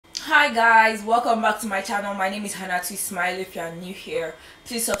Hi guys, welcome back to my channel. My name is Hannatu. Smile if you are new here.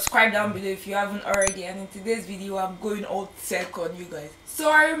 Please subscribe down below if you haven't already. And in today's video I'm going all tech on you guys. So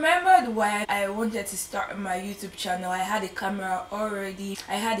I remembered why I wanted to start my YouTube channel. I had a camera already,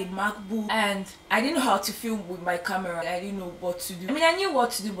 I had a MacBook, and I didn't know how to film with my camera. I didn't know what to do. I mean, I knew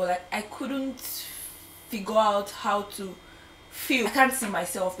what to do, but like I couldn't figure out how to film. I can't see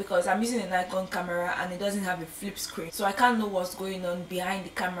myself because I'm using a Nikon camera and it doesn't have a flip screen, so I can't know what's going on behind the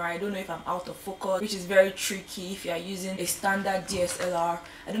camera. I don't know if I'm out of focus, which is very tricky if you are using a standard DSLR.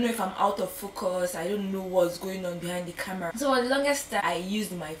 I don't know if I'm out of focus. I don't know what's going on behind the camera. So for the longest time I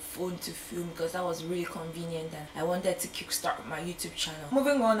used my phone to film because that was really convenient and I wanted to kickstart my YouTube channel.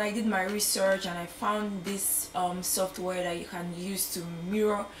 Moving on, I did my research and I found this software that you can use to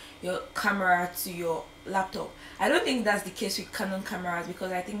mirror your camera to your laptop. I don't think that's the case with Canon cameras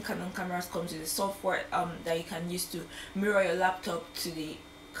because I think Canon cameras comes with a software that you can use to mirror your laptop to the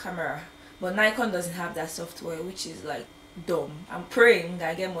camera, but Nikon doesn't have that software, which is like dumb. I'm praying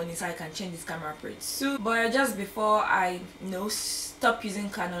that I get money so I can change this camera pretty soon. But just before I stop using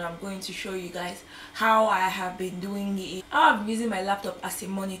Canon, I'm going to show you guys how I have been doing it. I've been using my laptop as a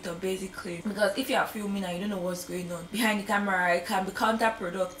monitor basically, because if you are filming and you don't know what's going on behind the camera, it can be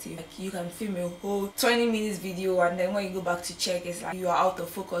counterproductive. Like you can film a whole 20 minutes video and then when you go back to check, it's like you are out of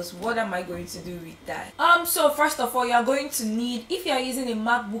focus. What am I going to do with that? So first of all, you are going to need, if you are using a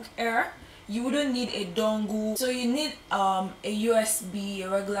MacBook Air, you wouldn't need a dongle, so you need a USB, a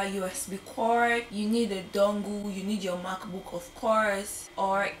regular USB cord. You need a dongle, you need your MacBook of course,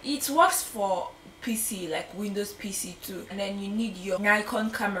 or it works for PC like Windows PC too. And then you need your Nikon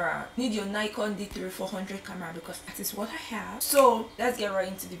camera, you need your Nikon D3400 camera because that is what I have. So let's get right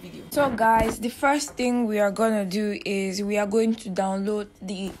into the video. So guys, the first thing we are gonna do is we are going to download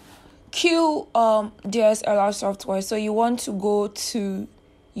the DSLR software. So you want to go to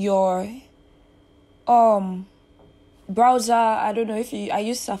your browser. I don't know if I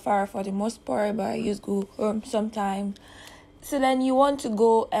use Safari for the most part, but I use Google Chrome sometimes. So then you want to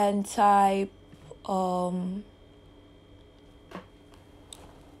go and type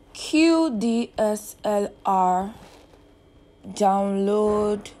DSLR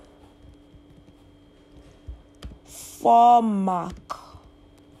download for Mac.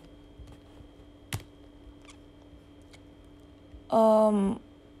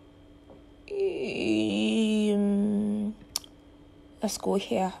 Let's go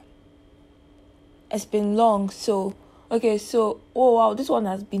here. It's been long, so okay, so oh wow, this one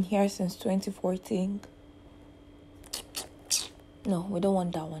has been here since 2014. No, we don't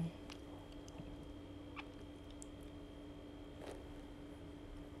want that one.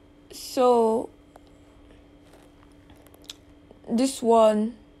 So this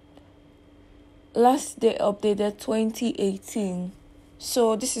one last day updated 2018.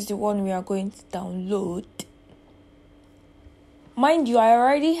 So this is the one we are going to download. Mind you, I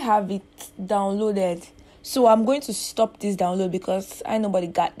already have it downloaded, so I'm going to stop this download because I nobody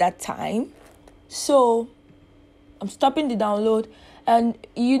got that time. So I'm stopping the download, and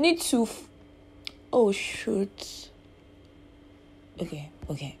you need to oh shoot. Okay,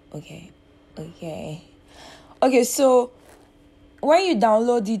 so when you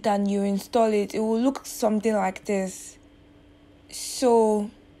download it and you install it, it will look something like this. So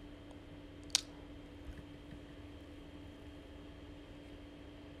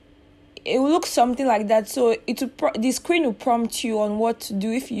it will look something like that. So the screen will prompt you on what to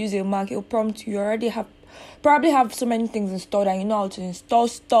do. If you use a Mac, it will prompt you. You already probably have so many things installed and you know how to install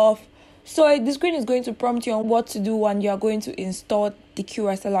stuff. So the screen is going to prompt you on what to do when you are going to install the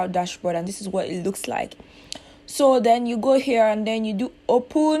QSLR dashboard, and this is what it looks like. So then you go here and then you do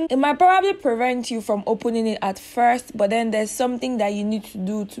open. It might probably prevent you from opening it at first, but then there's something that you need to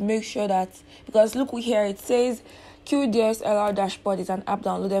do to make sure that, because look here, it says QDSLR dashboard is an app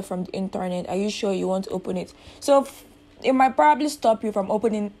downloaded from the internet. Are you sure you want to open it? So it might probably stop you from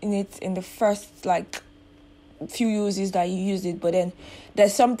opening it in the first like few uses that you use it, but then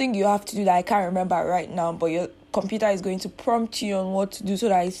there's something you have to do that I can't remember right now, but your computer is going to prompt you on what to do so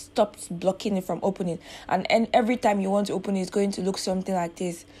that it stops blocking it from opening, and every time you want to open it, it's going to look something like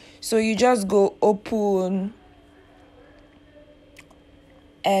this. So you just go open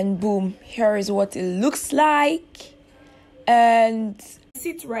and boom, here is what it looks like, and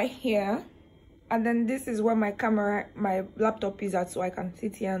sit right here. And then this is where my laptop is at, so I can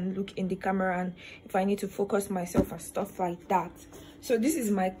sit here and look in the camera, and if I need to focus myself and stuff like that. So this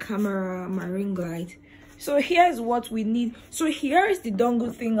is my camera, my ring light. So here's what we need. So here is the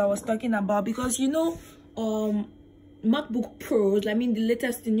dongle thing I was talking about, because you know MacBook Pros, I mean the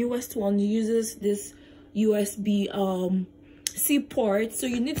latest, the newest one uses this USB C port, so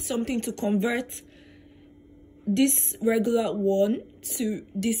you need something to convert this regular one to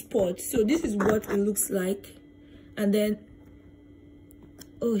this port. So this is what it looks like. And then,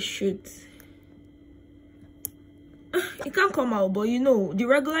 oh shoot, it can't come out, but you know, the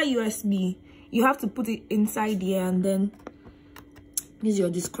regular USB, you have to put it inside here, and then use your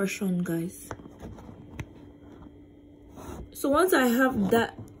discretion, guys. So once I have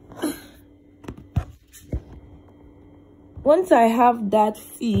that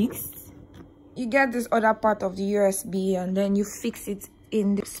fixed, you get this other part of the USB, and then you fix it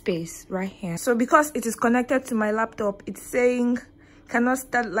in the space right here. So because it is connected to my laptop, it's saying cannot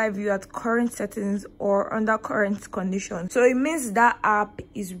start live view at current settings or under current conditions. So it means that app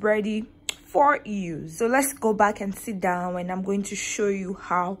is ready for use. So let's go back and sit down, and I'm going to show you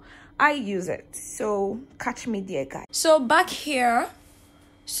how I use it. So catch me there, guys. So back here,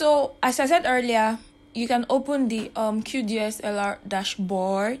 so as I said earlier, you can open the QDSLR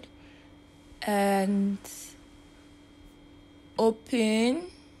dashboard and open,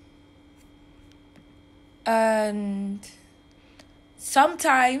 and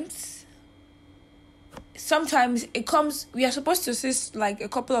sometimes it comes, we are supposed to see like a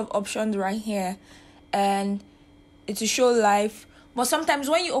couple of options right here, and it will show live, but sometimes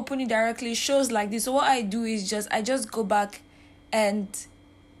when you open it directly, it shows like this. So what I do is I just go back and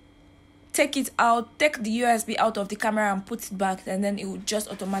take it out, take the USB out of the camera and put it back, and then it will just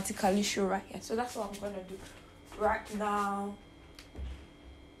automatically show right here. So that's what I'm gonna do right now.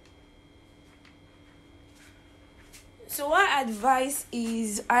 So what I advise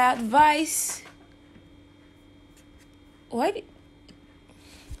is,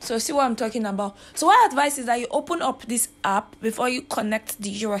 so see what I'm talking about. So what I advise is that you open up this app before you connect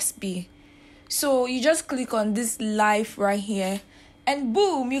the USB. So you just click on this live right here, and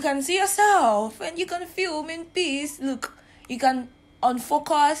boom, you can see yourself and you can film in peace. Look, you can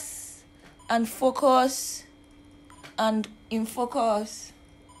unfocus and focus and in focus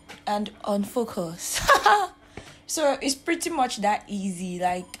and unfocus. So it's pretty much that easy.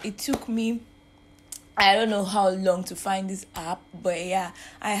 Like, it took me, I don't know how long to find this app, but yeah,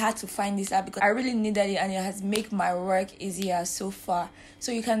 I had to find this app because I really needed it, and it has made my work easier so far.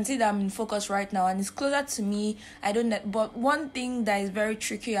 So you can see that I'm in focus right now, and it's closer to me. I don't know, but one thing that is very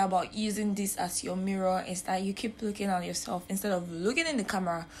tricky about using this as your mirror is that you keep looking at yourself instead of looking in the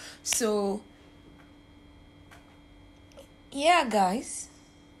camera. So yeah, guys,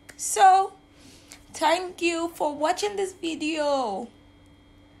 so thank you for watching this video.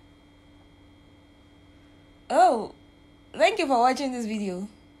 Oh, thank you for watching this video.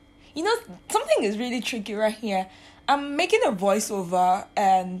 You know, something is really tricky right here. I'm making a voiceover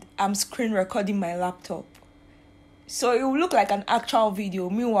and I'm screen recording my laptop, so it will look like an actual video.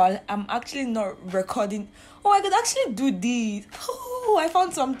 Meanwhile, I'm actually not recording. Oh, I could actually do this. Oh, I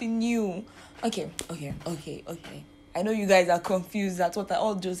found something new. Okay. I know you guys are confused. That's what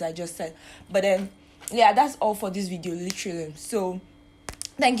all those I just said. But then, yeah, that's all for this video, literally. So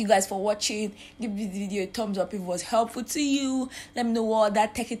thank you guys for watching. Give this video a thumbs up if it was helpful to you. Let me know what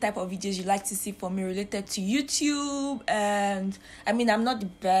that techie type of videos you like to see from me related to YouTube. And I mean, I'm not the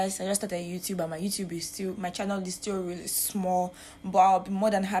best. I just started YouTube, and my channel is still really small, but I'll be more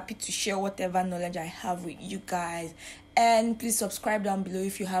than happy to share whatever knowledge I have with you guys. And please subscribe down below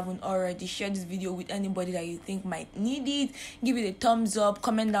if you haven't already. Share this video with anybody that you think might need it. Give it a thumbs up.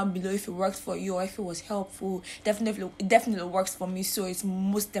 Comment down below if it works for you or if it was helpful. It definitely works for me, so it's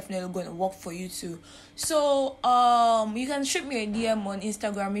most definitely going to work for you too. So you can shoot me a DM on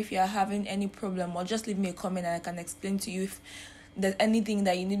Instagram if you are having any problem, or just leave me a comment and I can explain to you if there's anything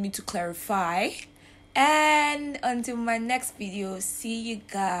that you need me to clarify. And until my next video, see you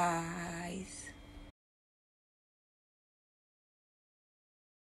guys.